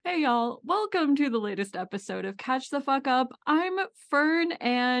Hey y'all, welcome to the latest episode of Catch the Fuck Up. I'm Fern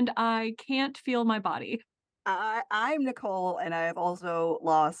and I can't feel my body. I'm Nicole, and I have also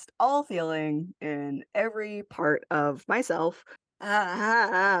lost all feeling in every part of myself. Yep.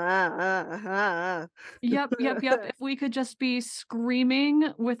 If we could just be screaming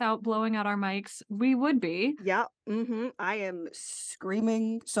without blowing out our mics, we would be. Yeah, I am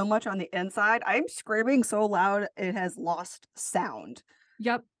screaming so much on the inside. I'm screaming so loud it has lost sound.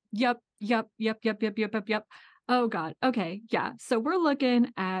 Yep, yep. Oh God. Okay, yeah. So we're looking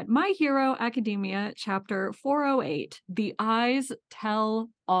at My Hero Academia chapter 408. The eyes tell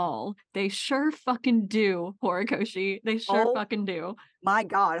all. They sure fucking do, Horikoshi. They sure Oh fucking do. my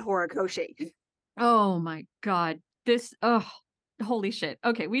God, Horikoshi. Oh my God. Holy shit.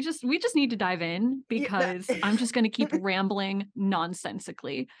 Okay, we just need to dive in Yeah, that- because I'm just going to keep rambling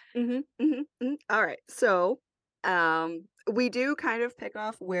nonsensically. All right. So, we do kind of pick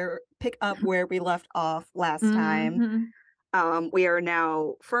up where we left off last time. Mhm. We are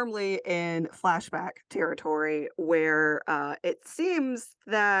now firmly in flashback territory where it seems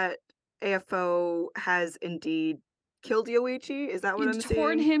that AFO has indeed killed Yoichi. Is that what You I'm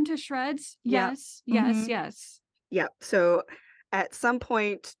torn seeing? him to shreds? Yep. Yes. Yes, Mm-hmm. yes. Yep. So at some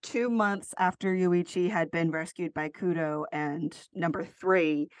point, 2 months after Yuichi had been rescued by Kudo and number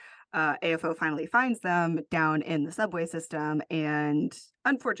three, AFO finally finds them down in the subway system and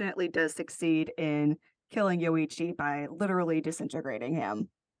unfortunately does succeed in killing Yoichi by literally disintegrating him.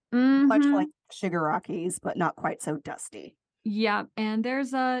 Much like Mhm. Shigaraki's, but not quite so dusty. Yeah, and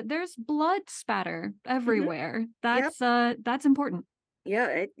there's blood spatter Mhm. everywhere. Yep. That's important.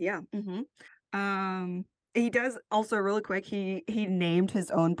 Yeah. He does also really quick, he named his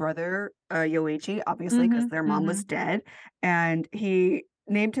own brother, Yoichi, obviously, because Mhm. their mom was Mhm. dead, and he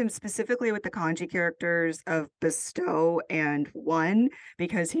named him specifically with the kanji characters of bestow and one,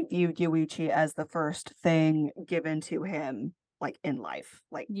 because he viewed Yoichi as the first thing given to him, like, in life.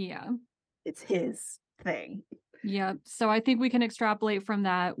 Like, Yeah. it's his thing. Yeah. So I think we can extrapolate from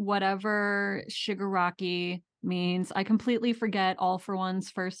that whatever Shigaraki means. I completely forget All for One's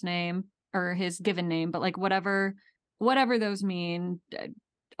first name or his given name, but like whatever those mean,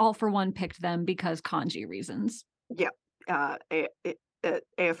 All for One picked them because kanji reasons. Yeah.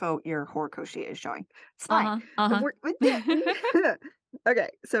 AFO, your Horikoshi is showing. It's fine. Uh-huh. We're with Uh-huh. it. Okay,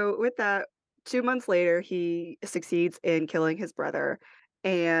 so with that, 2 months later, he succeeds in killing his brother,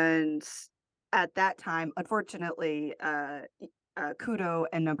 and at that time, unfortunately, Kudo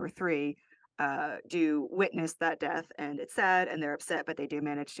and number 3, do witness that death, and it's sad, and they're upset, but they do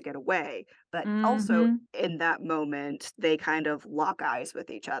manage to get away. But also, Mhm. in that moment, they kind of lock eyes with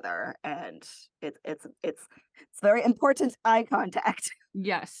each other, and it's very important eye contact.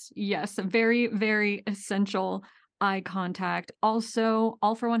 Yes. A very, very essential eye contact. Also,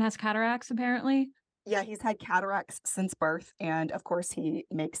 All for One has cataracts, apparently. Yeah, he's had cataracts since birth, and of course, he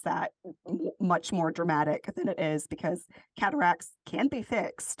makes that much more dramatic than it is because cataracts can be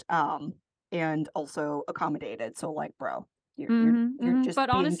fixed, and also accommodated. So, like, bro, you're just But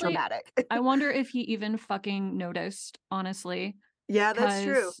being honestly, dramatic. I wonder if he even fucking noticed, honestly, Yeah, that's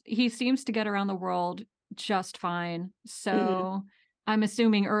true. because he seems to get around the world just fine. Mhm. So I'm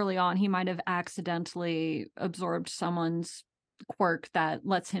assuming early on he might have accidentally absorbed someone's quirk that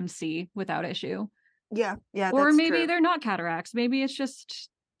lets him see without issue. Yeah, Or that's maybe true. they're not cataracts. Maybe it's just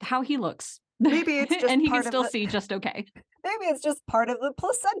how he looks. Maybe it's just And he can part of still the see just okay. maybe it's just part of the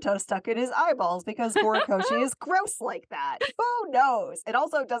placenta stuck in his eyeballs because Horikoshi is gross like that. Who knows? It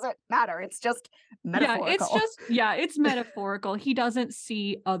also doesn't matter. It's just metaphorical. It's metaphorical. He doesn't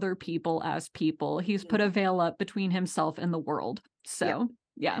see other people as people. He's put a veil up between himself and the world. Yeah. So,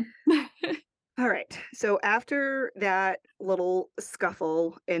 yeah. All right. So after that little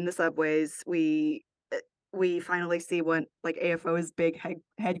scuffle in the subways, we finally see what like AFO's big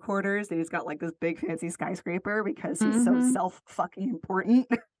headquarters, and he's got like this big fancy skyscraper because he's so Mhm. self fucking important.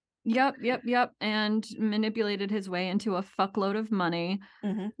 Yep. And manipulated his way into a fuckload of money.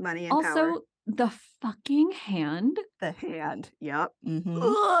 Money and power. Also, the fucking hand. The hand. Yep.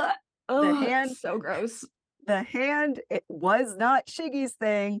 Ugh. The Ugh, hand. so gross. The hand. It was not Shiggy's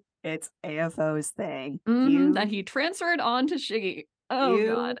thing. It's AFO's thing. That You, he transferred on to Shiggy. Oh you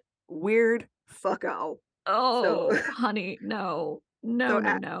god. weird fucko. So Oh, honey, no. No, So,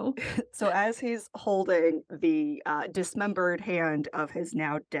 no, no. so as he's holding the dismembered hand of his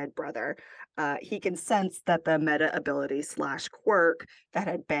now dead brother, he can sense that the meta ability slash quirk that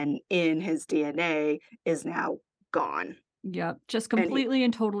had been in his DNA is now gone. Yep, just And he, completely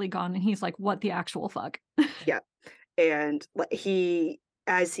and totally gone, and he's like, "What the actual fuck?" yeah, and he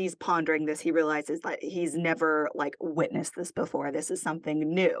as he's pondering this, he realizes that he's never, like, witnessed this before. This is something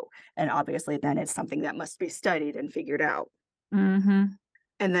new, and obviously then it's something that must be studied and figured out. Mhm.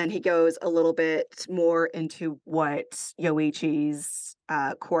 And then he goes a little bit more into what Yoichi's,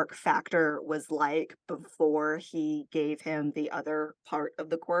 quirk factor was like before he gave him the other part of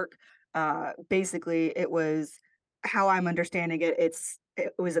the quirk. Basically, it was how I'm understanding it,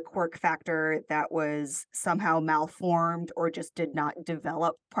 it was a quirk factor that was somehow malformed or just did not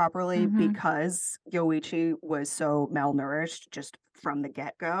develop properly Mhm. because Yoichi was so malnourished just from the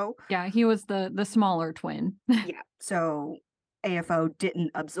get-go. Yeah, he was the smaller twin. Yeah, so AFO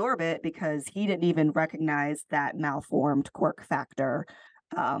didn't absorb it because he didn't even recognize that malformed quirk factor,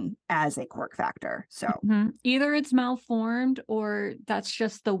 as a quirk factor, so Mhm. Either it's malformed or that's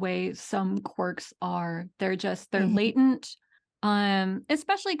just the way some quirks are. They're Mhm, latent,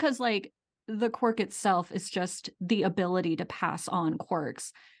 especially because like, the quirk itself is just the ability to pass on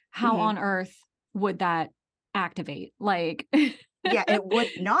quirks. How mhm. on earth would that activate? Like Yeah, it would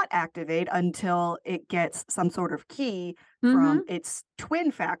not activate until it gets some sort of key from Mhm. its twin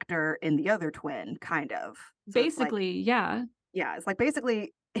factor in the other twin, kind of. So it's like Basically, yeah. yeah, it's like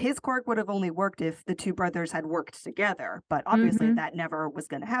basically his quirk would have only worked if the 2 brothers had worked together, but obviously Mhm. that never was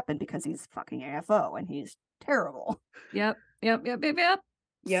gonna happen because he's fucking AFO and he's terrible. Yep. Yep, yep, yep, yep.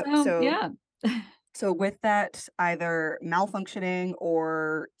 Yep, So, yeah. so with that either malfunctioning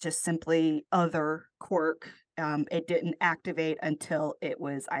or just simply other quirk, it didn't activate until it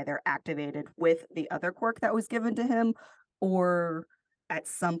was either activated with the other quirk that was given to him, or at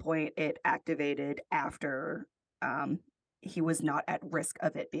some point it activated after um, he was not at risk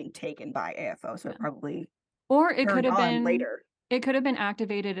of it being taken by AFO. So Yeah. it probably Or turned on later. it could have been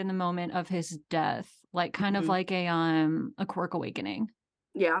activated in the moment of his death, like, kind of Mhm. like a quirk awakening,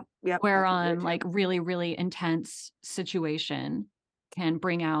 Yeah, yep, where, that could be it too. like, really, really intense situation can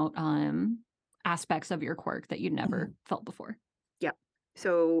bring out, aspects of your quirk that you'd Mhm. never felt before. Yep.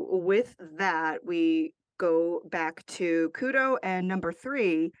 So with that, we go back to Kudo and number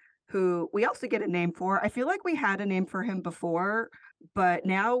 3, who we also get a name for. I feel like we had a name for him before, but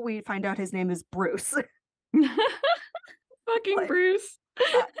now we find out his name is Bruce. Fucking Like, Bruce.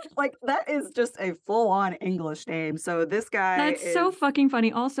 uh, like that is just a full-on English name. So this guy That's so is fucking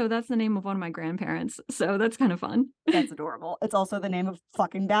funny. Also, that's the name of one of my grandparents, so that's kinda fun. that's adorable. It's also the name of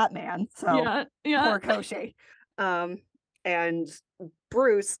fucking Batman. So Yeah, yeah. Horikoshi. Um, and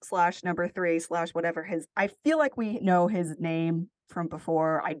Bruce slash number 3 slash whatever his I feel like we know his name from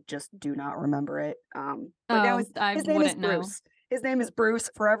before. I just do not remember it. But now Oh, I his name is wouldn't know, Bruce. His name is Bruce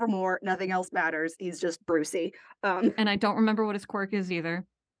forevermore. Nothing else matters. He's just Brucey. Um, and I don't remember what his quirk is either.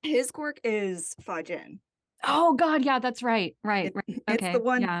 his quirk is Fajin. Oh god, yeah, that's right, right, It, right. Okay,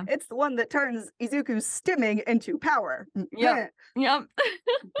 yeah. it's the one that turns Izuku's stimming into power. Yep, yep.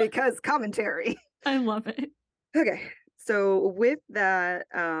 Because commentary. I love it. Okay. So with that,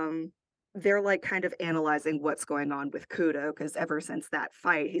 they're like kind of analyzing what's going on with Kudo because ever since that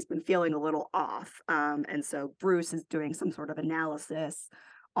fight, he's been feeling a little off. And so Bruce is doing some sort of analysis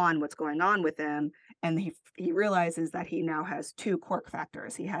on what's going on with him, and he realizes that he now has 2 quirk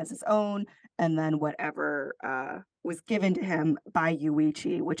factors. He has his own, and then whatever was given to him by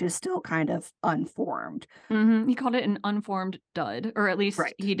Yuichi, which is still kind of unformed. Mhm, he called it an unformed dud, or at least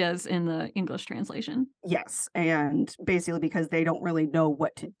Right. he does in the English translation. Yes, and basically because they don't really know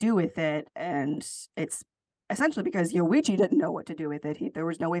what to do with it, and it's essentially because Yoichi didn't know what to do with it. There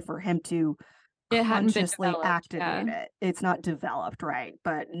was no way for him to It hadn't been consciously developed, activate yeah. it. It's not developed, right?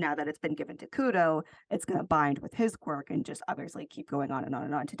 But now that it's been given to Kudo, it's going to bind with his quirk and just obviously keep going on and on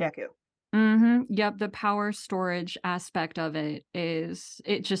and on to Deku. Mhm, yep, the power storage aspect of it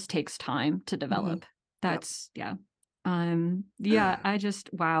just takes time to Hmm. develop. Yep. That's yeah. Yeah, I just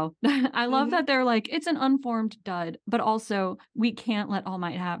wow. I love Hmm. that they're like, "It's an unformed dud, but also we can't let All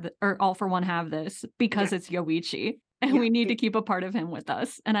Might have or All for One have this because Yeah. it's Yoichi, and Yeah. we need to keep a part of him with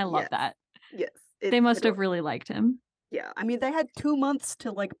us," and I love Yes. that. Yes. They It's must have adorable. really liked him. Yeah. I mean, they had 2 months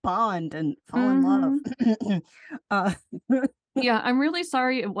to like bond and fall in love. Mhm. uh, Yeah, I'm really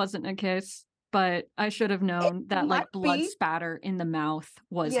sorry it wasn't a kiss, but I should have it known that, might like, blood be. spatter in the mouth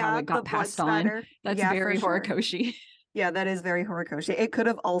was how Yeah, it the got blood passed on. spatter. That's Yeah, for very sure. Horikoshi. Yeah, that is very Horikoshi. It could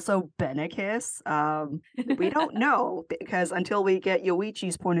have also been a kiss. We don't know because until we get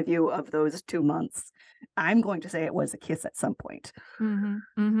Yoichi's point of view of those 2 months, I'm going to say it was a kiss at some point. Mhm,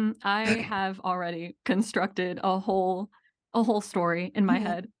 mhm. I Okay. have already constructed a whole story in my Mhm.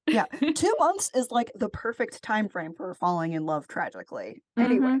 head. Yeah, 2 months is like the perfect time frame for falling in love tragically.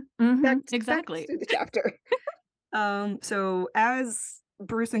 Anyway, Mhm, mhm, back exactly. to the chapter. So as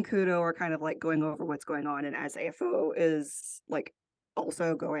Bruce and Kudo are kind of like going over what's going on, and as AFO is like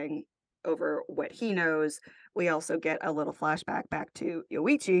also going over what he knows, we also get a little flashback back to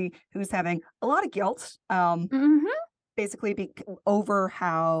Yoichi, who's having a lot of guilt, Mhm. basically over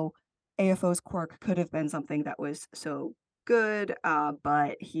how AFO's quirk could have been something that was so good,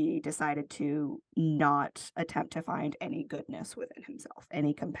 but he decided to not attempt to find any goodness within himself,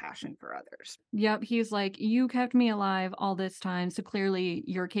 any compassion for others. Yep, he's like, "You kept me alive all this time, so clearly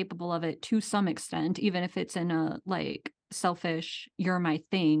you're capable of it to some extent, even if it's in a, like, selfish, you're my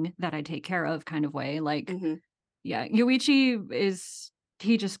thing that I take care of kind of way." Like, Hmm. yeah, Yoichi is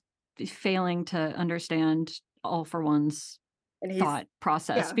he just failing to understand All for One's And he's thought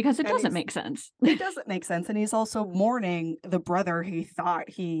process Yeah, because it and doesn't he's make sense. it doesn't make sense, and he's also mourning the brother he thought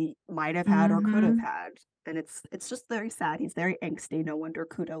he might have had or could have Mhm. had, and it's just very sad. He's very angsty. No wonder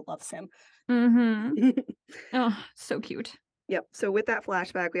Kudo loves him. Mhm. Oh, so cute. Yep. So with that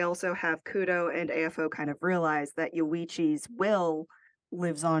flashback, we also have Kudo and AFO kind of realize that Yoichi's will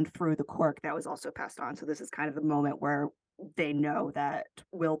lives on through the quirk that was also passed on. So this is kind of the moment where they know that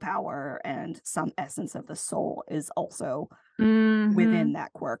willpower and some essence of the soul is also within Mhm.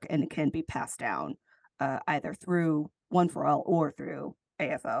 that quirk and it can be passed down either through One for All or through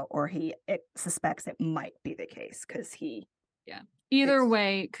AFO, or suspects it might be the case because Yeah. Either it's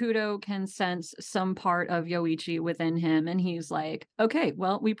way, Kudo can sense some part of Yoichi within him, and he's like, "Okay,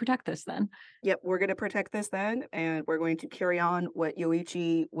 well, we protect this then." yep, we're going to protect this then, and we're going to carry on what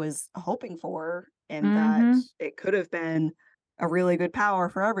Yoichi was hoping for, in that Mhm. it could have been a really good power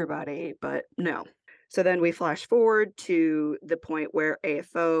for everybody, but no. So then we flash forward to the point where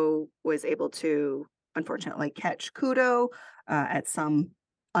AFO was able to, unfortunately, catch Kudo at some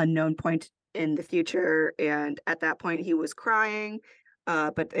unknown point in the future, and at that point he was crying.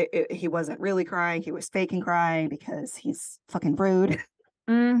 But he wasn't really crying. He was faking crying because he's fucking rude.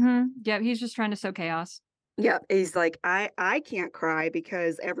 Mhm. Yeah, he's just trying to sow chaos. Yeah, he's like, I can't cry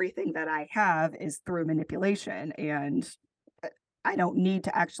because everything that I have is through manipulation, and uh, I don't need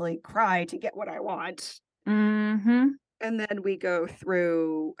to actually cry to get what I want. Mhm. And then we go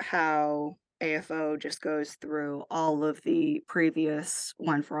through how AFO just goes through all of the previous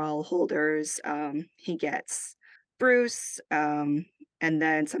One for All holders. He gets Bruce, and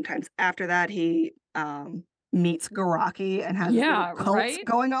then sometimes after that he meets Garaki and has this little Yeah, cult right?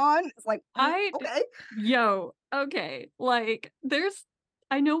 going on. It's like, I d okay. Yo, okay, like, there's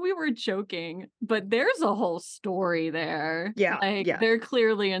I know we were joking, but there's a whole story there. Yeah, Like, yeah. they're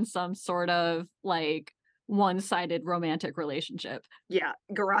clearly in some sort of, like, one-sided romantic relationship. Yeah,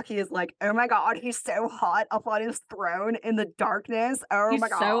 Garaki is like, "Oh my god, he's so hot up on his throne in the darkness. Oh my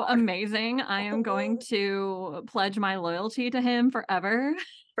He's so god." amazing. I am going to pledge my loyalty to him forever.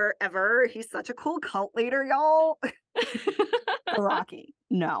 Forever. He's such a cool cult leader, y'all. Garaki.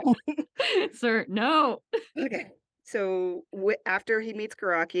 No. Sir, no. Okay. So after he meets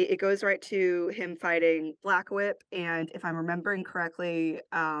Garaki, it goes right to him fighting Black Whip, and if I'm remembering correctly,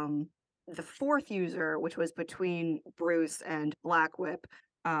 the fourth user, which was between Bruce and Black Whip,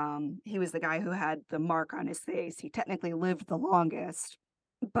 he was the guy who had the mark on his face. He technically lived the longest,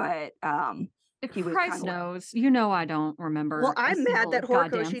 but he was kind Christ of like, knows. You know I don't well, remember a I'm mad single that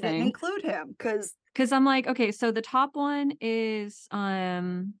goddamn Horikoshi didn't thing. include him because 'Cause I'm like, okay, so the top one is,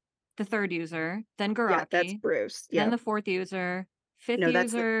 the 3rd user, then yeah, that's Garaki, Bruce. then Yeah. the 4th user, 5th No,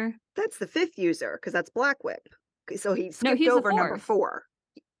 user. that's the 5th user because that's Black Whip. So he No, skipped he's the over number 4th. 4.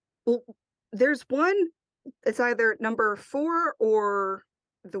 Well, there's one, it's either number 4 or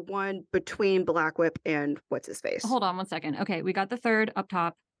the one between Black Whip and what's his face. Hold on one second. Okay, we got the 3rd up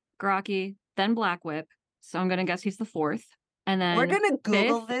top, Garaki, then Black Whip, so I'm gonna guess he's the 4th, and We're then gonna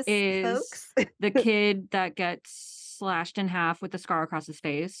Google 5th this, is folks. the kid that gets slashed in half with the scar across his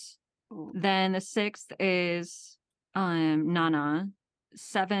face. Oh, Then the 6th is, Nana.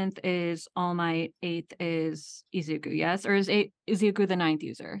 7th is All Might. 8th is Izuku, yes? Or is Izuku the 9th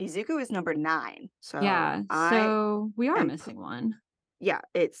user? Izuku is number 9. So Yeah, I so we are am missing one. yeah,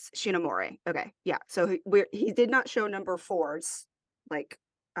 it's Shinomori. Okay. Yeah. So he did not show number 4's like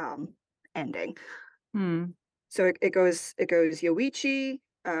um ending. Hmm. So it goes Yoichi,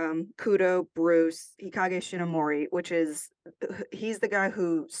 Kudo, Bruce, Hikage Shinomori, which is he's the guy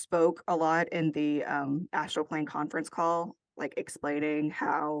who spoke a lot in the astral plane conference call, like explaining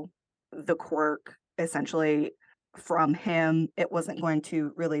how the quirk essentially from him it wasn't going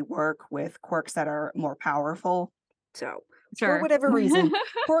to really work with quirks that are more powerful. So for Sure. whatever reason,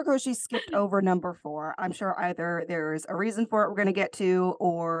 Horikoshi skipped over number 4. I'm sure either there's a reason for it we're gonna get to,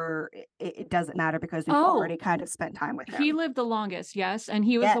 or it doesn't matter because we've Oh, already kind of spent time with he him. lived the longest, yes, and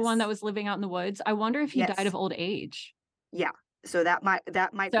he was the one that Yes. was living out in the woods. I wonder if he died Yes. of old age. Yeah. So that might be the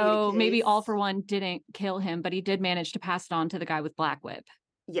So maybe All case. for One didn't kill him, but he did manage to pass it on to the guy with Black Whip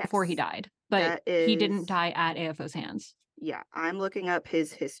before he Yes. died. But That he is didn't die at AFO's hands. yeah, I'm looking up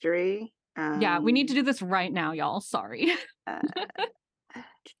his history. Yeah, we need to do this right now, y'all. Sorry. Uh,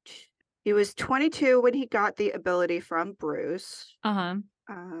 he was 22 when he got the ability from Bruce. Uh-huh.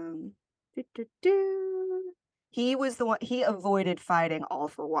 Um, do, do, do. He was the one he avoided fighting All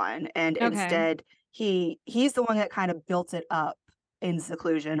for One, and Okay. instead he's the one that kind of built it up in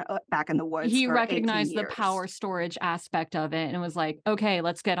seclusion back in the woods He for 18 recognized the years. power storage aspect of it and was like, "Okay,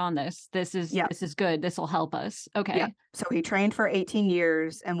 let's get on this. Yep, This is good. This will help us." yep. Okay. So he trained for 18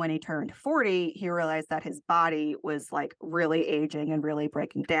 years, and when he turned 40, he realized that his body was like really aging and really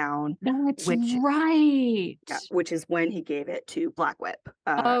breaking down, That's which right. yeah, which is when he gave it to Black Whip,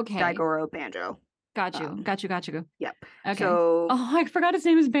 Okay. Daigoro Banjo. Got you. Um, Got you. Got you. yep. Okay. So Oh, I forgot his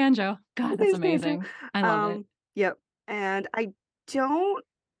name is Banjo. God, that's his Banjo. amazing. I love it. Yep. And I don't,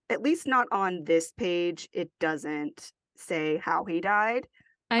 at least not on this page, it doesn't say how he died.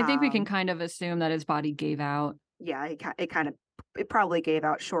 I think we can Um, kind of assume that his body gave out. yeah, it kind of it probably gave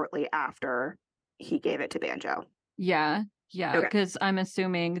out shortly after he gave it to Banjo. Yeah. Yeah. Okay. Because I'm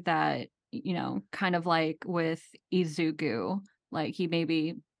assuming that, kind of like with Izugu, like he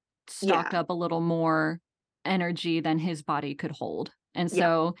maybe stocked Yeah. up a little more energy than his body could hold. And Yeah.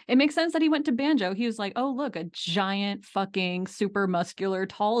 so it makes sense that he went to Banjo. He was like, oh, look, a giant fucking super muscular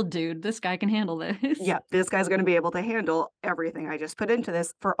tall dude. This guy can handle this. Yeah, this guy's gonna be able to handle everything I just put into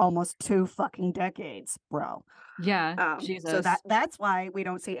this for almost 2 fucking decades, bro. Yeah. So Jesus. that's why we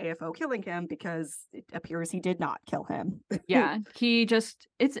don't see AFO killing him because it appears he did not kill him. Yeah.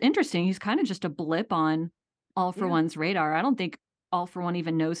 It's interesting. He's kind of just a blip on All for Yeah. One's radar. I don't think All for One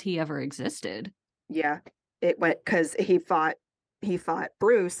even knows he ever existed. Yeah. It went because he fought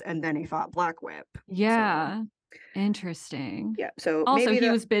Bruce and then he fought Black Whip. So, Yeah. Interesting. yeah. So Also, maybe he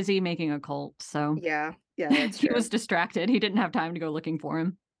the was busy making a cult, so yeah, yeah, that's he true. was distracted. He didn't have time to go looking for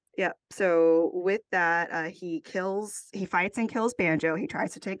him. Yeah. So with that, he fights and kills Banjo. He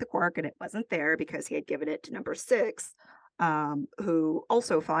tries to take the quirk and it wasn't there because he had given it to number 6, who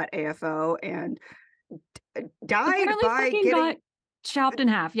also fought AFO and died Apparently by fucking got getting chopped in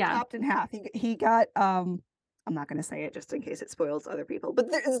half. Yeah. chopped in half. He got I'm not going to say it just in case it spoils other people, but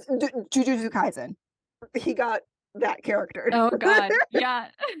there's Jujutsu Kaisen. He got that character Oh god. Yeah.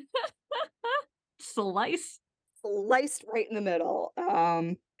 Slice. sliced right in the middle.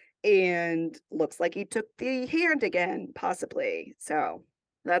 And looks like he took the hand again, possibly. So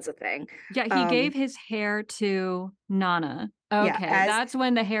that's a thing. Yeah, he gave Um, his hair to Nana. yeah, Okay, as that's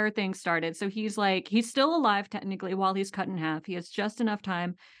when the hair thing started. So he's still alive technically while he's cut in half. He has just enough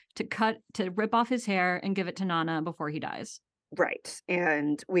time to rip off his hair and give it to Nana before he dies. right.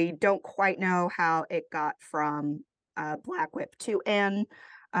 And we don't quite know how it got from Black Whip to N.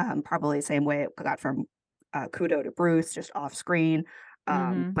 Probably the same way it got from Kudo to Bruce, just off screen.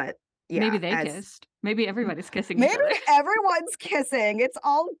 Mhm. But Maybe yeah, they as kissed. Maybe everybody's kissing each maybe other. everyone's kissing. It's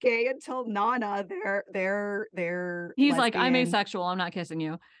all gay until Nana. They're He's like, "I'm lesbian. asexual. I'm not kissing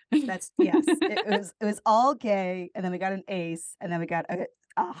you." That's yes. It was all gay, and then we got an ace, and then we got a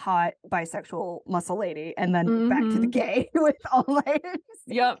hot bisexual muscle lady, and then back to the Mhm. gay with all my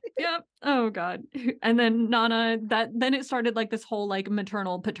Yep, yep. Oh god. And then Nana, then it started like this whole like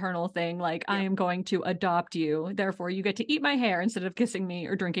maternal paternal thing, like, "I Yep, am going to adopt you, therefore you get to eat my hair instead of kissing me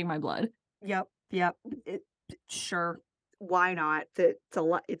or drinking my blood." yep, yep. It, sure, why not? It's a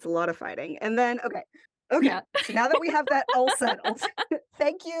lot of fighting, and then okay. Yeah. So now that we have that all settled,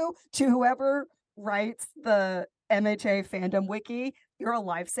 thank you to whoever writes the MHA fandom wiki. You're a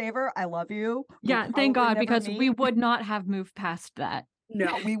lifesaver. I love you. We'll Yeah, thank probably God, never because we meet. would not have moved past that.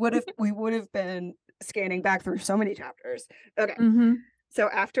 No, we would have been scanning back through so many chapters. Okay. Mhm. So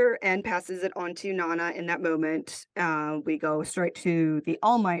after N passes it on to Nana in that moment, we go straight to the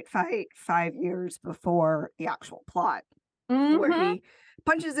All Might fight 5 years before the actual plot, where Mhm. he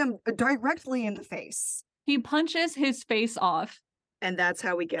punches him directly in the face. He punches his face off. And that's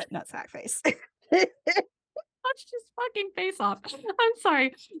how we get Nutsack Face. Punched his fucking face off. I'm sorry.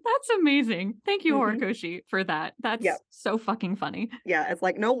 That's amazing. Thank you, Mhm. Horikoshi, for that. That's Yep. so fucking funny. Yeah, it's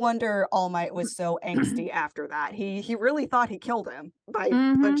like no wonder All Might was so angsty after that. He really thought he killed him by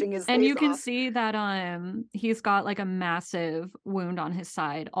Mhm. punching his And face you can off. see that he's got like a massive wound on his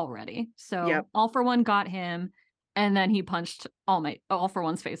side already. So Yep. All for One got him and then he punched All for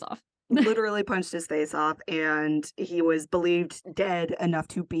One's face off. Literally punched his face off, and he was believed dead enough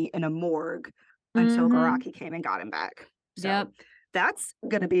to be in a morgue until Mhm. Garaki came and got him back. So Yep. that's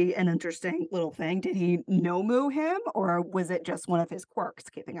going to be an interesting little thing. Did he Nomu him, or was it just one of his quirks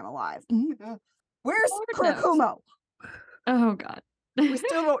keeping him alive? Where's Lord knows. Kurakumo? Oh god. We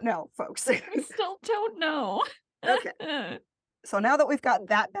still don't know, folks. We still don't know. Okay. So now that we've got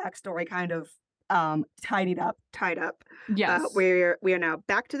that backstory kind of tied up, Yes. we are now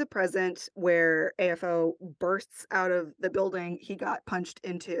back to the present where AFO bursts out of the building he got punched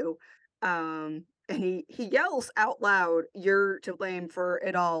into, and he yells out loud, "You're to blame for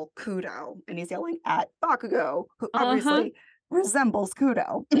it all, Kudo!" And he's yelling at Bakugo, who Uh-huh. obviously resembles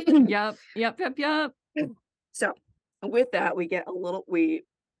Kudo. Yep. Yep, yep, yep. So, with that, we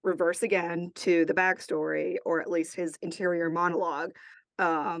reverse again to the backstory, or at least his interior monologue.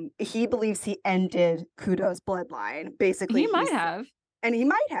 He believes he ended Kudo's bloodline. He Basically, might have. and he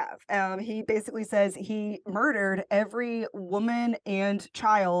might have. He basically says he murdered every woman and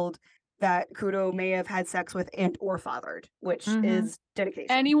child that Kudo may have had sex with and or fathered, which Mhm. is dedication.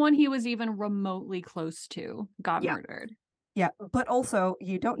 Anyone he was even remotely close to got Yeah, murdered. yeah. But also,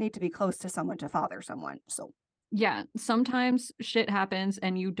 you don't need to be close to someone to father someone. So, Yeah, sometimes shit happens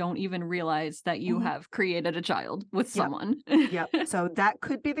and you don't even realize that you mhm, have created a child with yeah. someone. Yep. So that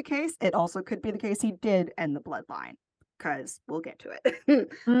could be the case. It also could be the case he did end the bloodline, because we'll get to it.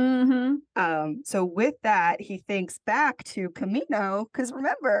 Mhm. So with that, he thinks back to Camino, because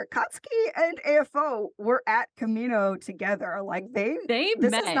remember, Katsuki and AFO were at Camino together. Like They this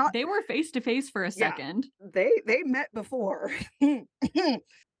is met. not, They were face to face for a yeah, second. they met before.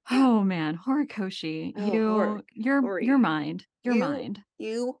 Oh man, Horikoshi, Oh, Hori, your Hori, mind. Your you, mind.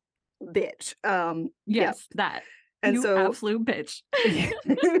 you bitch. Yeah. Yes, that. And You so absolute bitch.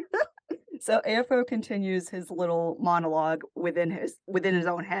 So AFO continues his little monologue within his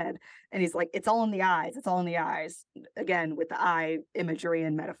own head, and he's like, "It's all in the eyes. It's all in the eyes." Again, with the eye imagery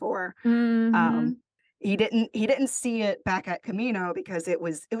and metaphor. Um, Mhm. he didn't see it back at Camino because it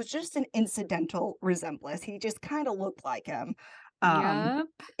was just an incidental resemblance. He just kind of looked like him, um, Yep.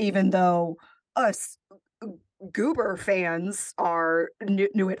 even though us Goober fans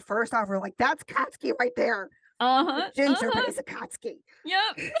knew it first off. We're like, "That's Katsuki right there. The Uh-huh. gingerbread Uh-huh. is a Katsuki."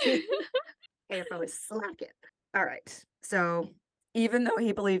 Yep. AFO is slacking. All right. So even though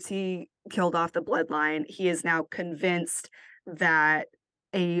he believes he killed off the bloodline, he is now convinced that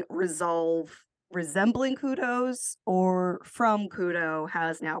a resolve resembling Kudo's or from Kudo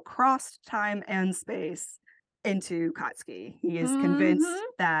has now crossed time and space into Katsuki. He is convinced Mhm.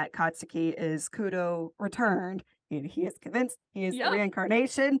 that Katsuki is Kudo returned. He is convinced he is the Yep.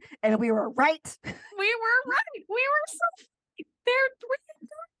 reincarnation, and we were right. We were right. We were so they're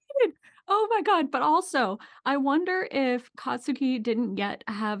reincarnated. Oh my god, but also, I wonder if Katsuki didn't yet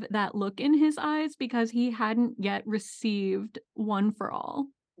have that look in his eyes because he hadn't yet received One for All.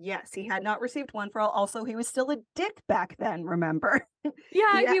 Yes, he had not received one for all. Also, he was still a dick back then, remember? Yeah,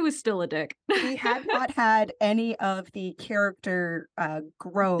 He ha he was still a dick. he had not had any of the character,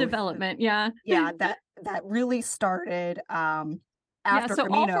 growth, Development, yeah. yeah, that really started, Yeah, after so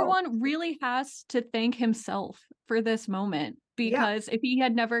All for Camino. One really has to thank himself for this moment, Yeah, because if he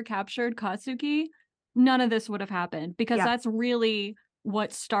had never captured Katsuki, none of this would have happened, because yeah, that's really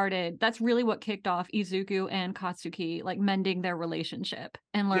what kicked off Izuku and Katsuki, like, mending their relationship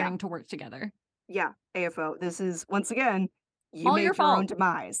and yeah, learning to work together. yeah, AFO, this is once again, you All your made your own fault.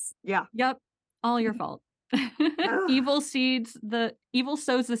 demise. Yeah. Yep, all your fault. Ugh, The evil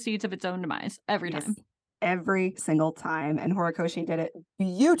sows the seeds of its own demise every yes, time. every single time, and Horikoshi did it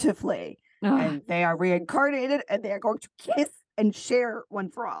beautifully, Ugh. and they are reincarnated, and they are going to kiss and share one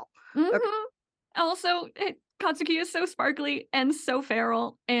for all. Okay. Mhm. Also, Katsuki is so sparkly and so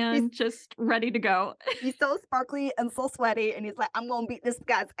feral He's and just ready to go. he's so sparkly and so sweaty, and he's like, "I'm gonna beat this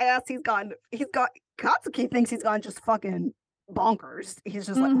guy's ass." He's got Katsuki thinks he's gone just fucking bonkers. He's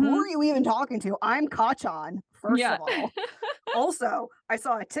just like, "Who are Mhm. you even talking to? I'm Kachan, first Yeah. of all." Also, I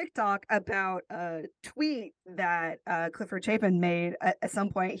saw a TikTok about a tweet that, Clifford Chapin made at some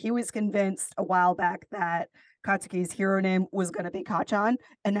point. He was convinced a while back that Katsuki's hero name was gonna be Kachan,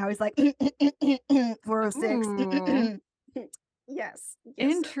 and now he's like, 406. Ooh, Yes. Yes, sir.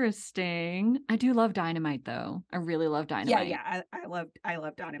 interesting. I do love Dynamite, though. I really love Yeah, Dynamite. yeah, I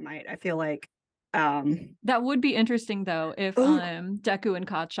love Dynamite. I feel like, um That would be interesting, though, if, ooh, Deku and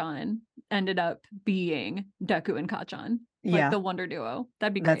Kacchan ended up being Deku and Kacchan, like yeah, the Wonder Duo.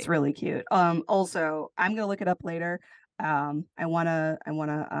 That'd be that's great. really cute. Also, I'm gonna look it up later. I wanna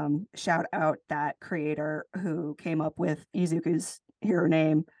shout out that creator who came up with Izuku's hero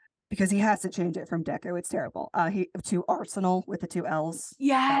name, because he has to change it from Deku. It's terrible. He to Arsenal with the 2 L's.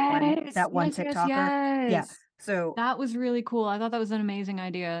 Yes! That one Yes, yes, TikToker. Yeah. yes! So, That was really cool. I thought that was an amazing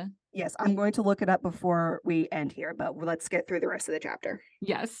idea. yes, I'm going to look it up before we end here, but let's get through the rest of the chapter.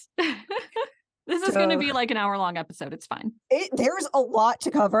 Yes. This is gonna So be like an hour-long episode, it's fine. there's a lot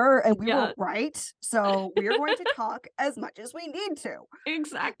to cover, and we were Yeah, right. So we are going to talk as much as we need to.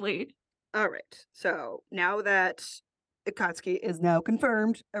 exactly. All right. So now that Akatsuki is now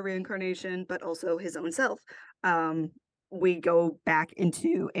confirmed a reincarnation, but also his own self, um, we go back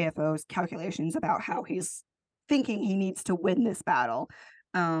into AFO's calculations about how he's thinking he needs to win this battle.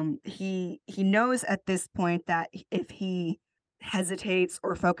 He knows at this point that if he hesitates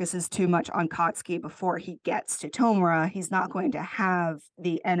or focuses too much on Katsuki before he gets to Tomura, he's not going to have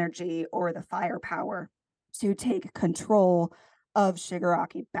the energy or the firepower to take control of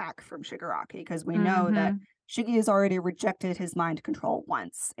Shigaraki back from Shigaraki, because we know that Mhm. Shigi has already rejected his mind control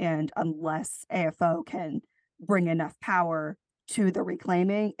once, and unless AFO can bring enough power to the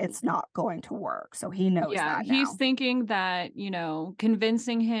reclaiming, it's not going to work. So he knows Yeah, that he's now. thinking that,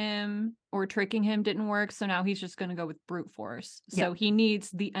 convincing him or tricking him didn't work, so now he's just gonna go with brute force. Yep, So he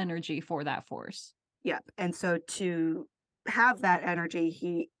needs the energy for that force. yep. And so to have that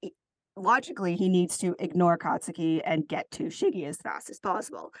energy, logically he needs to ignore Katsuki and get to Shigi as fast as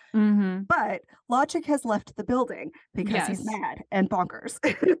possible. Mhm. But logic has left the building because he's Yes. mad and bonkers.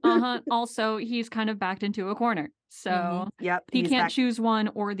 Uh-huh. Also, he's kind of backed into a corner. So Yep, he he's can't back. choose one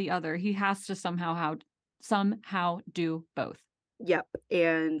or the other. He has to somehow do both. Yep,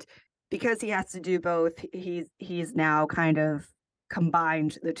 and because he has to do both, he's now kind of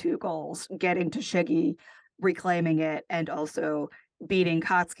combined the 2 goals, getting to Shiggy, reclaiming it, and also beating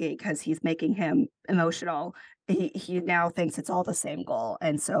Katsuki because he's making him emotional. He now thinks it's all the same goal,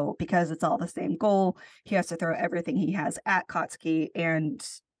 and so because it's all the same goal, he has to throw everything he has at Katsuki and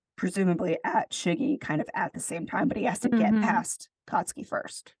presumably at Shiggy kind of at the same time, but he has to get Mhm. past Katsuki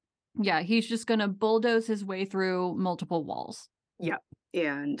first. Yeah, he's just gonna bulldoze his way through multiple walls. Yep,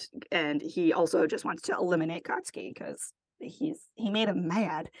 and he also just wants to eliminate Katsuki because he made him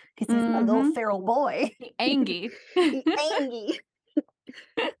mad because he's my little Mhm. feral boy. Angie. He angry.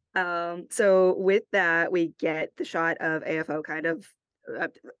 So with that, we get the shot of AFO kind of uh,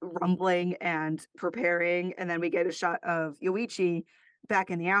 rumbling and preparing, and then we get a shot of Yoichi back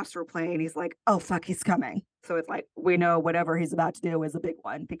in the astral plane. He's like, "Oh fuck, he's coming!" So it's like we know whatever he's about to do is a big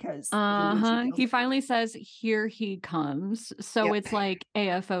one because Yoichi Uh-huh. feels He it finally coming. says, "Here he comes." So Yep. it's like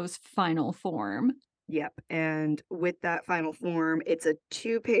AFO's final form. Yep, and with that final form, it's a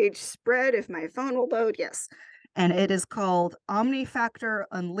two-page spread if my phone will load, yes. And it is called Omnifactor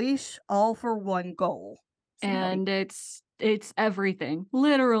Unleash All for One Goal. Somebody And it's everything.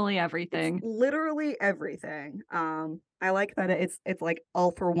 Literally it's everything. literally everything. I like that it's like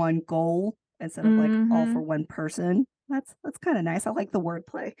all for one goal instead of like all for Mhm. one person. That's kind of nice. I like the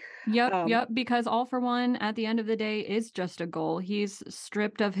wordplay. Yep, Um, yep, because All For One, at the end of the day, is just a goal. He's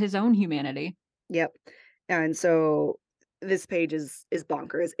stripped of his own humanity. Yep. And so this page is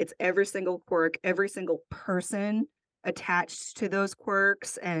bonkers. It's every single quirk, every single person attached to those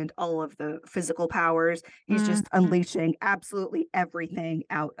quirks and all of the physical powers. He's Mhm. just unleashing absolutely everything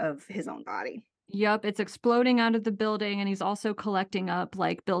out of his own body. Yep, it's exploding out of the building, and he's also collecting up,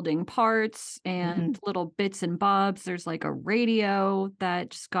 like, building parts Mhm. and little bits and bobs. There's, like, a radio that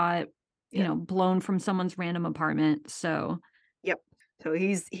just got, Yep. blown from someone's random apartment, so Yep. So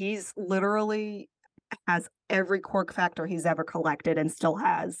he's literally has every quirk factor he's ever collected and still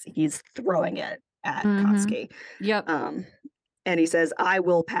has. He's throwing it at Mhm. Katsuki. Yep. Um, and he says, "I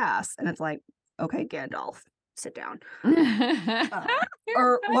will pass." And it's like, "Okay, Gandalf, sit down." You're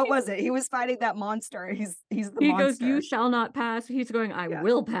Or what right. was it? He was fighting that monster. He's the He goes, "You monster. shall not pass." He's going, "I Yeah.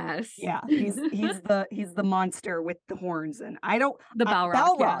 will pass." Yeah, he's the monster with the horns, and I don't The Balrog,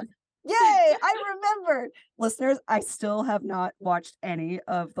 yeah. Balrog. Yay! I remembered. Listeners, I still have not watched any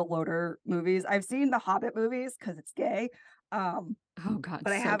of the Loader movies. I've seen the Hobbit movies because it's gay, um, Oh god,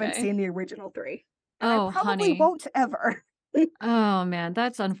 but I so haven't gay. seen the original 3, and I Oh, probably honey. won't ever. Oh, man,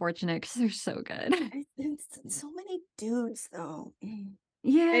 that's unfortunate because 'cause they're so good. It's so many dudes, though. Anyway.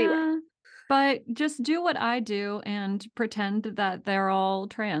 Yeah, but just do what I do and pretend that they're all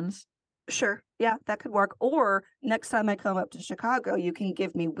trans. Sure. Yeah, that could work. Or next time I come up to Chicago, you can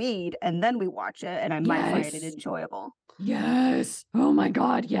give me weed and then we watch it and I might find it Yes. enjoyable. Yes. Oh my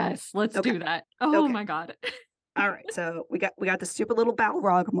god, yes. Let's Okay. do that. Oh Okay. my god. All right. So we got the stupid little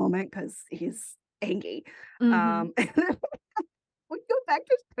Balrog moment because he's angry. Mhm. Um we go back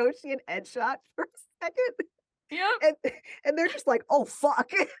to Toshi and Edshot for a second. Yep. And they're just like, oh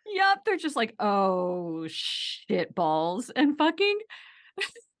fuck. Yep, they're just like, "Oh, shit balls," and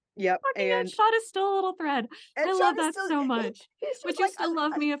Yep. fucking Ed And Shot is still a little thread. I love Edshot is that still so much. he's "Would just you like, still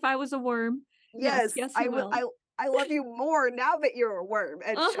love me if I was a worm?" Yes, yes, yes, you will. I love you more now that you're a worm,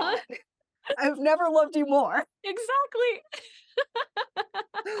 Uh-huh. Edshot. I've never loved you more. Exactly.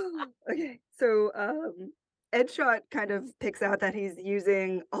 Okay. So Edshot kind of picks out that he's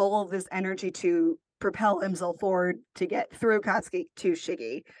using all of this energy to propel himself forward to get through Katsuki to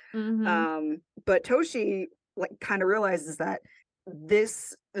Shiggy. Mhm. But Toshi like kind of realizes that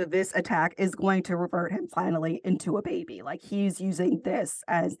this attack is going to revert him finally into a baby. Like he's using this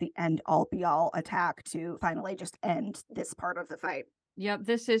as the end all be all attack to finally just end this part of the fight. Yep,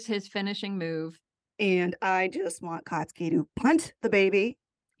 this is his finishing move. And I just want Katsuki to punt the baby.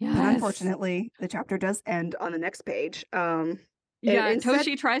 But Yes. unfortunately, the chapter does end on the next page. And Yeah, instead,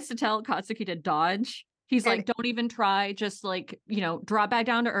 Toshi tries to tell Katsuki to dodge. He's and like, "Don't even try, just, like, drop back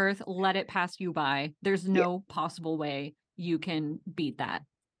down to earth, let it pass you by. There's yeah, no possible way you can beat that."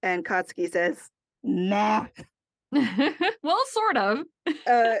 and Katsuki says, "Nah." Well, sort of.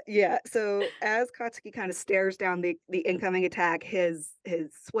 Yeah. So as Katsuki kind of stares down the incoming attack, his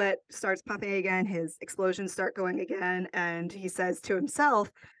sweat starts pumping again, his explosions start going again, and he says to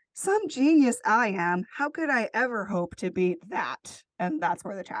himself, "Some genius I am. How could I ever hope to beat that?" And that's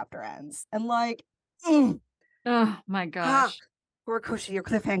where the chapter ends. And like, mm, Oh my ha, gosh. Horikoshi, your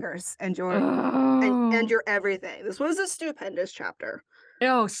cliffhangers and and Oh. your everything. This was a stupendous chapter.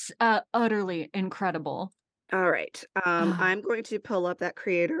 Oh, utterly incredible. All right. Ah, I'm going to pull up that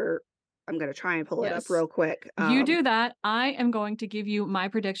creator. I'm going to try and pull it up yes. real quick. You do that, I am going to give you my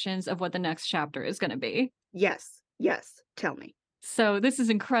predictions of what the next chapter is gonna be. Yes, yes. Tell me. So this is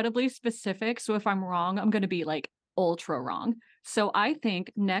incredibly specific, so if I'm wrong, I'm gonna be, like, ultra wrong. So I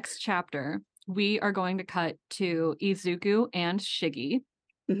think next chapter, we are going to cut to Izuku and Shiggy,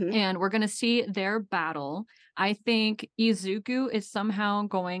 Hmm. and we're gonna see their battle. I think Izuku is somehow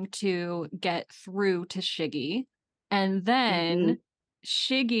going to get through to Shiggy, and Hmm. then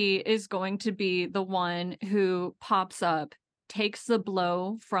Shiggy is going to be the one who pops up, takes the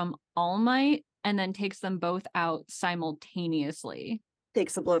blow from All Might, and then takes them both out simultaneously.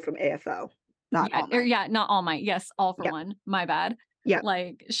 Takes a blow from AFO, not Yeah, All or Might. yeah, not All Might. Yes, All for Yeah, One. My bad. yeah.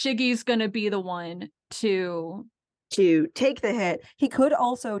 Like Shiggy's gonna be the one to To take the hit. He could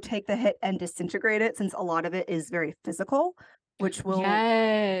also take the hit and disintegrate it since a lot of it is very physical,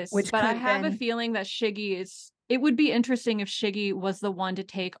 Yes, which but I could have a then feeling that Shiggy is it would be interesting if Shiggy was the one to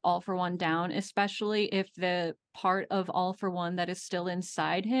take All for One down, especially if the part of All for One that is still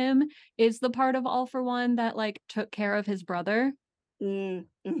inside him is the part of All for One that, like, took care of his brother.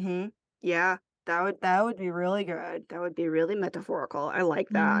 mm-hmm. Yeah, that would be really good. That would be really metaphorical. I like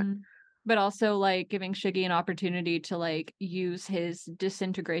that. Mhm. But also, like, giving Shiggy an opportunity to, like, use his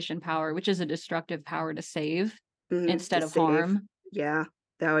disintegration power, which is a destructive power, to save To instead of save. harm. Yeah,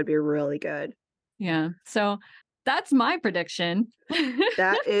 that would be really good. Yeah, so that's my prediction.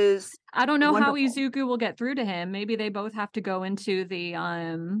 That is I don't know how wonderful. Izuku will get through to him. Maybe they both have to go into the,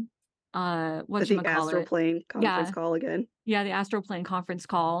 The astral whatchamacallit. plane conference Yeah, call again. yeah, the astral plane conference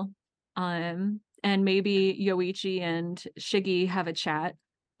call. And maybe Yoichi and Shiggy have a chat.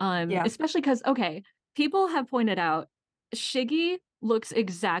 Yeah. Especially because okay, people have pointed out Shiggy looks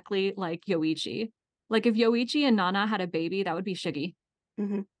exactly like Yoichi. Like if Yoichi and Nana had a baby, that would be Shiggy.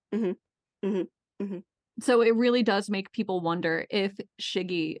 Mhm. Mhm. Mhm. Mhm. So it really does make people wonder if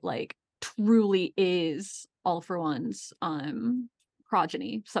Shiggy like truly is All for One's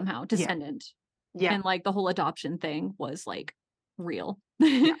progeny somehow, Yeah. descendant. Yeah. And like the whole adoption thing was like real.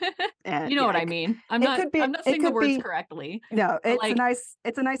 Yeah. You know Yeah, what I mean? I'm it not could be I'm not it saying the could words be correctly, no, but like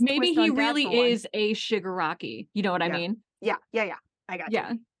it's a nice maybe twist he on dad really for one. is a Shigaraki. You know what I Yeah. mean? Yeah. Yeah, yeah. I got you.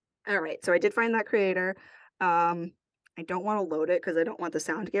 Yeah. Alright, so I did find that creator. Um, I don't wanna load it because I don't want the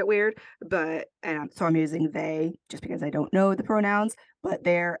sound to get weird, but so I'm using they just because I don't know the pronouns, but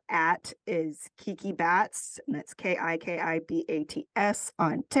their at is Kiki Bats, and that's KIKIBATS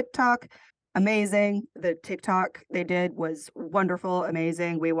on TikTok. Amazing. The TikTok they did was wonderful,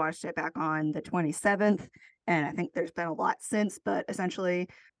 amazing. We watched it back on the 27th, and I think there's been a lot since, but essentially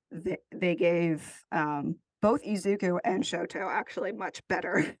they gave, both Izuku and Shoto actually much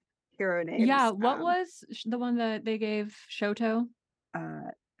better hero Yeah, names. what was the one that they gave Shoto?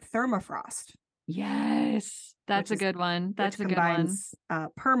 Uh, Thermofrost, Yes. That's which a is good one. which That's a good one. combines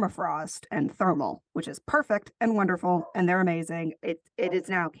permafrost and thermal, which is perfect and wonderful, and they're amazing. It is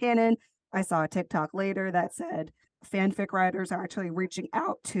now canon. I saw a TikTok later that said fanfic writers are actually reaching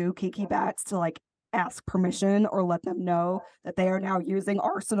out to Kiki Bats to like ask permission or let them know that they are now using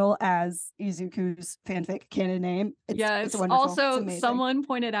Arsenal as Izuku's fanfic canon name. It's Yes. wonderful. It's Also, amazing. someone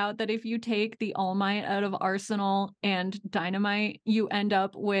pointed out that if you take the All Might out of Arsenal and Dynamite, you end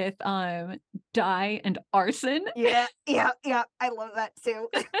up with Dye and Arson. Yeah, yeah, yeah. I love that too.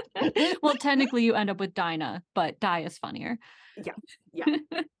 Well, technically you end up with Dinah, but Dye is funnier. Yeah, yeah.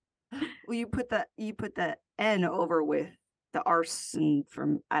 Well, you put the N over with the arson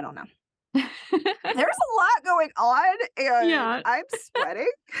from I don't know. There's a lot going on, and Yeah. I'm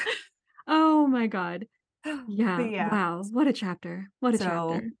sweating. Oh my god. But Yeah. yeah, Wow. What a chapter. What a so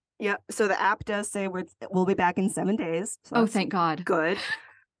chapter. yeah, so the app does say we'll be back in 7 days, so Oh, that's thank God. good.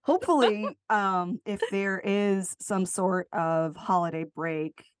 Hopefully, if there is some sort of holiday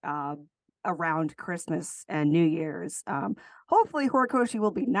break, around Christmas and New Year's, hopefully Horikoshi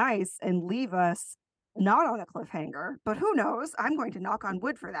will be nice and leave us not on a cliffhanger, but who knows? I'm going to knock on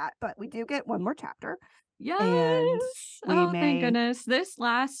wood for that, but we do get one more chapter, and Yes. we Oh, thank may goodness. This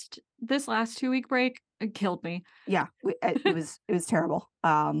last 2-week break, killed me. yeah, it was terrible.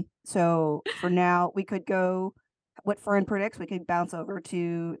 So for now, we could go what Fern predicts, we could bounce over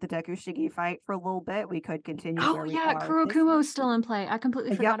to the Deku Shigi fight for a little bit. We could continue Oh, where we yeah, are this week. Kurokumo's still in play. I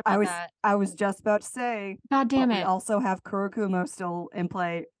completely Yep, forgot I about was that. I was just about to say, God but damn we it. also have Kurokumo still in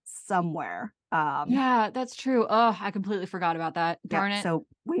play somewhere. Yeah, that's true. Oh, I completely forgot about that. Yep, Darn it. so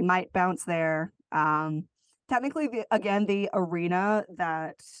we might bounce there. Technically, the arena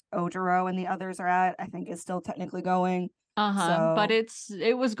that Ojiro and the others are at, I think, is still technically going. Uh-huh. But So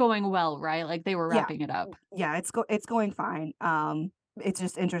it was going well, right? Like they were yeah, wrapping it up. yeah, it's going fine. It's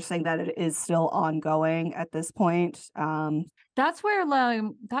just interesting that it is still ongoing at this point. That's where like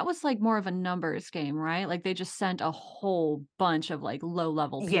that was like more of a numbers game, right? Like they just sent a whole bunch of like low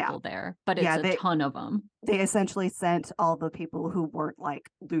level Yeah, people there, but it's yeah, a ton of them. they essentially sent all the people who weren't like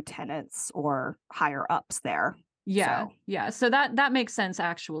lieutenants or higher ups there. Yeah. So Yeah. So that makes sense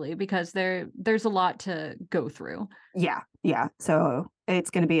actually because there's a lot to go through. yeah, yeah. So it's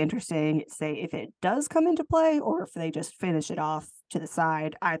going to be interesting, say if it does come into play or if they just finish it off to the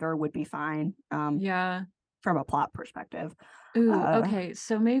side. Either would be fine. Yeah. From a plot perspective. Ooh, Uh, okay.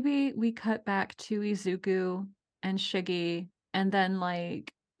 So maybe we cut back to Izuku and Shigi, and then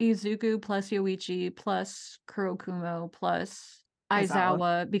like Izuku plus Yoichi plus Kurokumo plus Aizawa.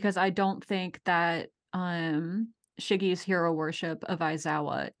 Aizawa, because I don't think that Shigi's hero worship of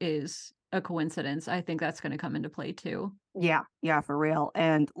Aizawa is a coincidence. I think that's going to come into play too. Yeah, yeah, for real.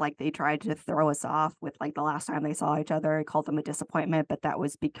 And like they tried to throw us off with like the last time they saw each other. I called them a disappointment, but that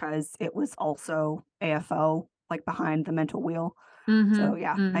was because it was also AFO, like behind the mental wheel. So Mhm.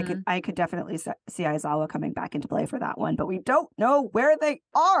 yeah, I could Mhm. I could definitely see Aizawa coming back into play for that one, but we don't know where they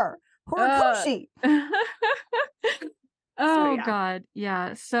are. Uh Horikoshi. So Oh yeah, god,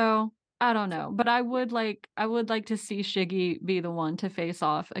 yeah, so, I don't so know, but I would like to see Shiggy be the one to face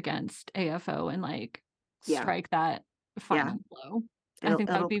off against AFO and, like, yeah, strike that yeah. final blow. I It'll think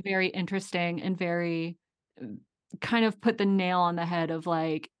that would it'll be very interesting and very, uh, kind of put the nail on the head of,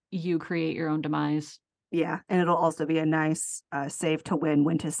 like, you create your own demise. Yeah, and it'll also be a nice, save to win,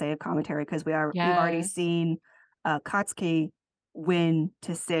 win to save commentary because we've already Yes. seen, Katsuki win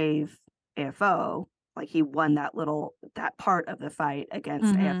to save AFO, like, he won that part of the fight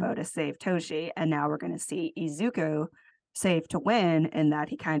against Mhm. AFO to save Toshi, and now we're gonna see Izuku save to win in that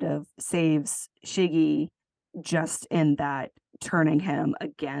he kind of saves Shigi just in that turning him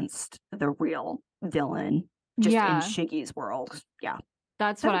against the real villain just in Yeah, Shigi's world. Yeah,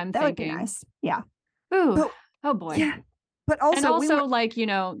 that's what I'm that would be thinking. nice. Yeah. Ooh, But oh boy. yeah, but And also we also, were like,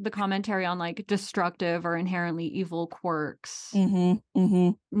 the commentary on, like, destructive or inherently evil quirks, mhm,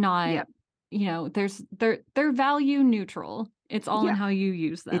 mhm. not, Yep, they're value neutral. It's all in yeah, how you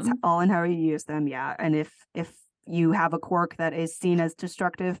use it's them. all in how you use them, yeah, and if you have a quirk that is seen as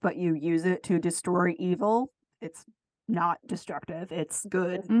destructive, but you use it to destroy evil, it's not destructive, it's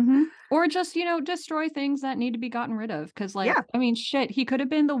good. Mhm. Or just, destroy things that need to be gotten rid of. Because, like, Yeah, I mean, shit, he could have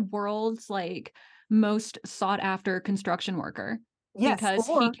been the world's, like, most sought after construction worker yes, because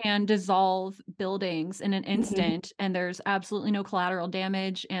he or can dissolve buildings in an mhm, instant, and there's absolutely no collateral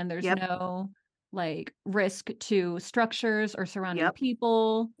damage, and there's yep, no, like, risk to structures or surrounding yep,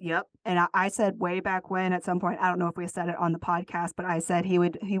 people. yep, and I said way back when at some point, I don't know if we said it on the podcast, but I said he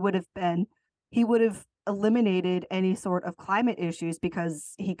would have eliminated any sort of climate issues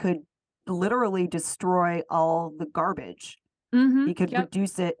because he could literally destroy all the garbage. He Mhm. could Yep.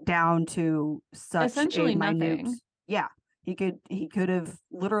 reduce it down to such a Essentially minute nothing. yeah, he could have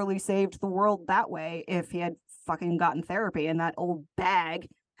literally saved the world that way if he had fucking gotten therapy and that old bag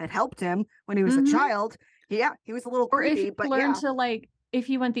had helped him when he was a Mhm. child. Yeah, he was a little Or if creepy, he but learned yeah. to, like, if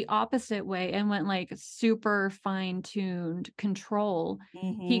he went the opposite way and went, like, super fine-tuned control,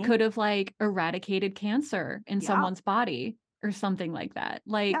 he Mhm. could have, like, eradicated cancer in Yeah, someone's body or something like that.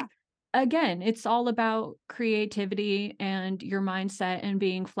 yeah, Like, again, it's all about creativity and your mindset and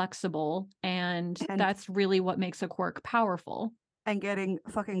being flexible, and and that's really what makes a quirk powerful. getting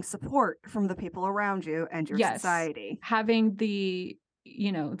fucking support from the people around you and your Yes. society. Having the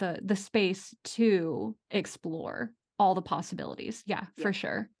the space to explore all the possibilities. Yeah, Yeah. for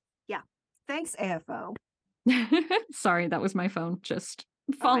sure. Yeah. Thanks, AFO. Sorry, that was my phone just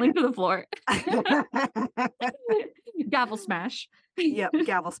Oh my falling to the floor. god. Gavel smash. Yep,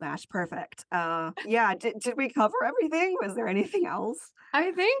 gavel smash, perfect. Yeah, did we cover everything? Was there anything else?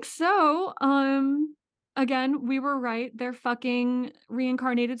 I think so. Again, we were right. They're fucking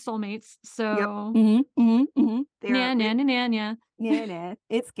reincarnated soulmates. Yep. So, Mhm, mhm, mhm. They are nah, nah, nah, nah, nah. yeah, nah,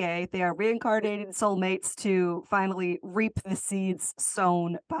 it's gay. They are reincarnated soulmates to finally reap the seeds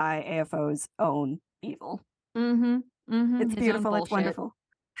sown by AFO's own evil. Mhm. Mhm. It's His own beautiful, it's bullshit. wonderful.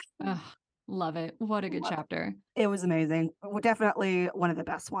 Ugh, love it. What a good Love it. chapter. It was amazing. Well, definitely one of the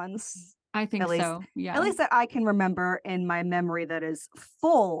best ones. I At think least so. at Yeah. least that I can remember in my memory that is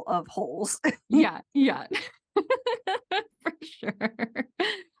full of holes. Yeah. Yeah. For sure.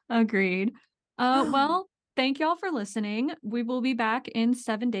 Agreed. Well, thank y'all for listening. We will be back in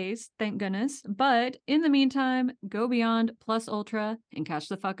 7 days, thank goodness. But in the meantime, go beyond plus ultra and catch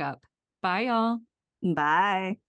the fuck up. Bye, y'all. Bye.